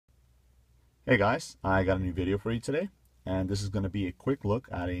Hey guys, I got a new video for you today, and this is going to be a quick look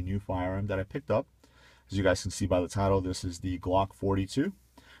at a new firearm that I picked up. As you guys can see by the title, this is the Glock 42.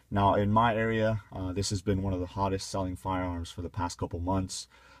 Now in my area, this has been one of the hottest selling firearms for the past couple months,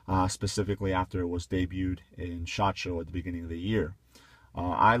 specifically after it was debuted in SHOT Show at the beginning of the year.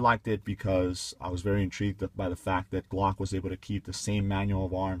 I liked it because I was very intrigued by the fact that Glock was able to keep the same manual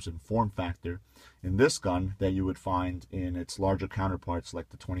of arms and form factor in this gun that you would find in its larger counterparts like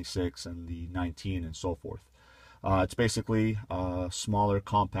the 26 and the 19 and so forth. It's basically a smaller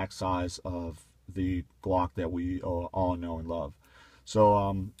compact size of the Glock that we all know and love. So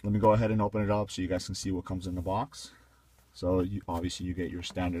let me go ahead and open it up so you guys can see what comes in the box. So obviously you get your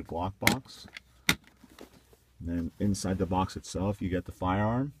standard Glock box. And then inside the box itself, you get the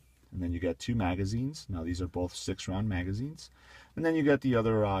firearm, and then you get 2 magazines. Now these are both 6-round magazines. And then you get the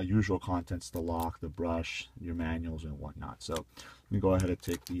other usual contents, the lock, the brush, your manuals, and whatnot. So let me go ahead and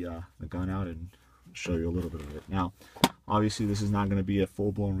take the gun out and show you a little bit of it. Now, obviously this is not going to be a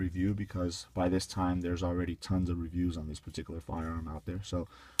full-blown review because by this time there's already tons of reviews on this particular firearm out there. So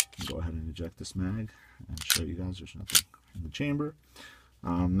go ahead and eject this mag and show you guys there's nothing in the chamber.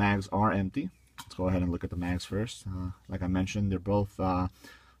 Mags are empty. Let's go ahead and look at the mags first. Like I mentioned, they're both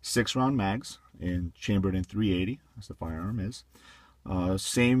 6-round mags chambered in 380, as the firearm is.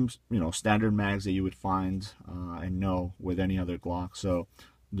 Same, standard mags that you would find and know with any other Glock. So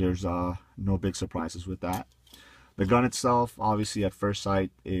there's no big surprises with that. The gun itself, obviously, at first sight,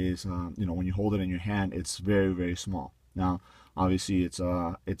 is when you hold it in your hand, it's very, very small. Now, obviously,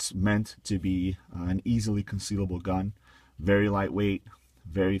 it's meant to be an easily concealable gun, very lightweight,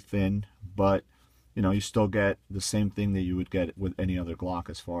 very thin, but you still get the same thing that you would get with any other Glock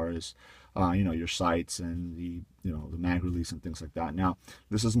as far as your sights and the mag release and things like that. Now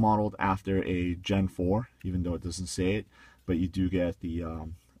this is modeled after a Gen 4, even though it doesn't say it, but you do get the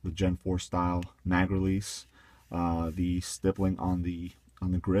Gen 4 style mag release, the stippling on the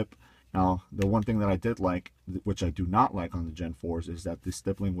grip. Now the one thing that I did like, which I do not like on the Gen 4s, is that the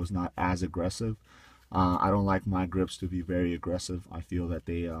stippling was not as aggressive. I don't like my grips to be very aggressive. I feel that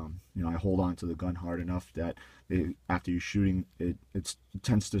they, I hold on to the gun hard enough that after you're shooting, it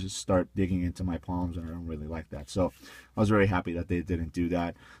tends to start digging into my palms, and I don't really like that. So I was very happy that they didn't do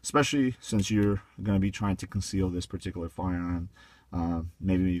that, especially since you're going to be trying to conceal this particular firearm.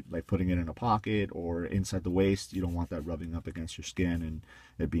 Maybe like putting it in a pocket or inside the waist. You don't want that rubbing up against your skin and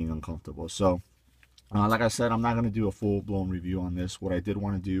it being uncomfortable. So like I said, I'm not going to do a full-blown review on this. What I did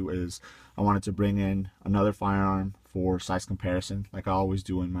want to do is I wanted to bring in another firearm for size comparison, like I always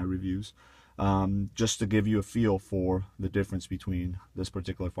do in my reviews, just to give you a feel for the difference between this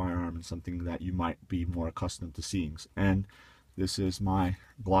particular firearm and something that you might be more accustomed to seeing. And this is my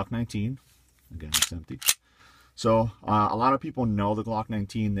Glock 19. Again, it's empty. So a lot of people know the Glock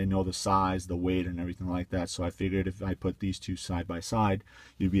 19, they know the size, the weight, and everything like that. So I figured if I put these two side by side,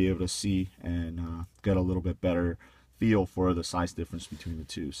 you'd be able to see and get a little bit better feel for the size difference between the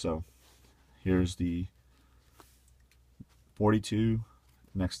two. So here's the 42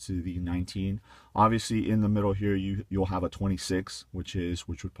 next to the 19. Obviously in the middle here you'll have a 26, which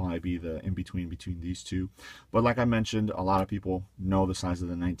would probably be the in between these two. But like I mentioned, a lot of people know the size of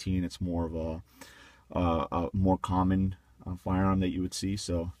the 19. It's more of a more common firearm that you would see,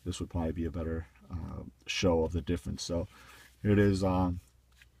 so this would probably be a better show of the difference. So here it is, so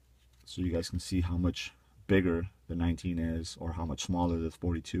you guys can see how much bigger the 19 is, or how much smaller the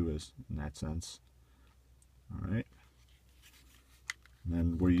 42 is in that sense. All right, and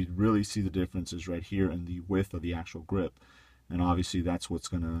then where you really see the difference is right here in the width of the actual grip, and obviously that's what's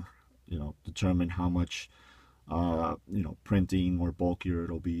gonna determine how much printing or bulkier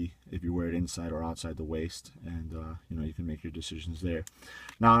it'll be if you wear it inside or outside the waist, and you can make your decisions there.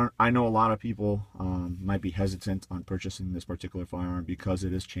 Now I know a lot of people might be hesitant on purchasing this particular firearm because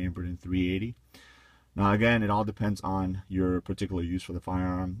it is chambered in 380. Now again, it all depends on your particular use for the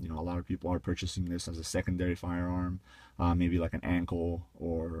firearm. A lot of people are purchasing this as a secondary firearm, maybe like an ankle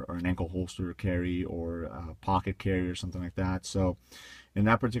or an ankle holster carry, or a pocket carry or something like that. So in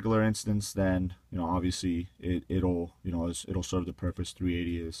that particular instance, then obviously it'll serve the purpose.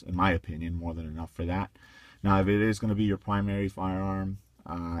 380 is, in my opinion, more than enough for that. Now if it is going to be your primary firearm,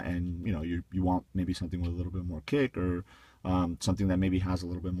 and you want maybe something with a little bit more kick, or something that maybe has a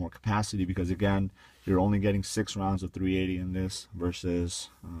little bit more capacity, because again, you're only getting 6 rounds of 380 in this versus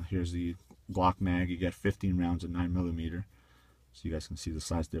here's the Glock mag, you get 15 rounds of 9mm. So you guys can see the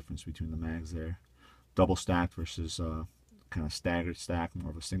size difference between the mags there. Double stacked versus kind of staggered stack,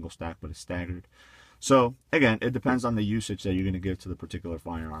 more of a single stack, but it's staggered. So again, it depends on the usage that you're going to give to the particular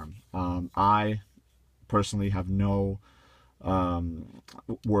firearm. I personally have no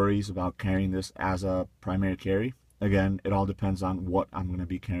worries about carrying this as a primary carry. Again, it all depends on what I'm going to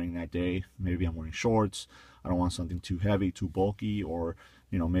be carrying that day. Maybe I'm wearing shorts. I don't want something too heavy, too bulky, or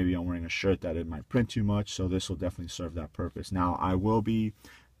maybe I'm wearing a shirt that it might print too much. So this will definitely serve that purpose. Now, I will be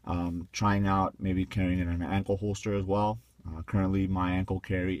trying out maybe carrying it in an ankle holster as well. Currently, my ankle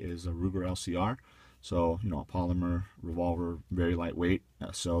carry is a Ruger LCR. So, a polymer revolver, very lightweight.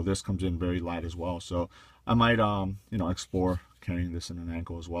 So this comes in very light as well. So I might, explore carrying this in an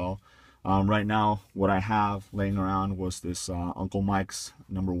ankle as well. Right now, what I have laying around was this Uncle Mike's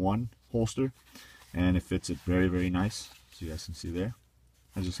 #1 holster, and it fits it very, very nice. So you guys can see there.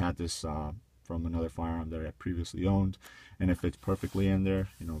 I just had this from another firearm that I previously owned, and it fits perfectly in there.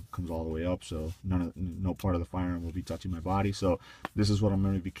 Comes all the way up, so no part of the firearm will be touching my body. So this is what I'm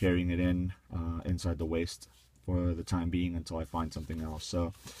going to be carrying it in inside the waist for the time being until I find something else.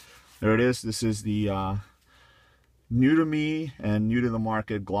 So there it is. This is the new to me and new to the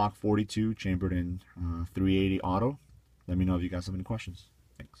market Glock 42 chambered in 380 auto. Let me know if you guys have any questions.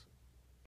 Thanks.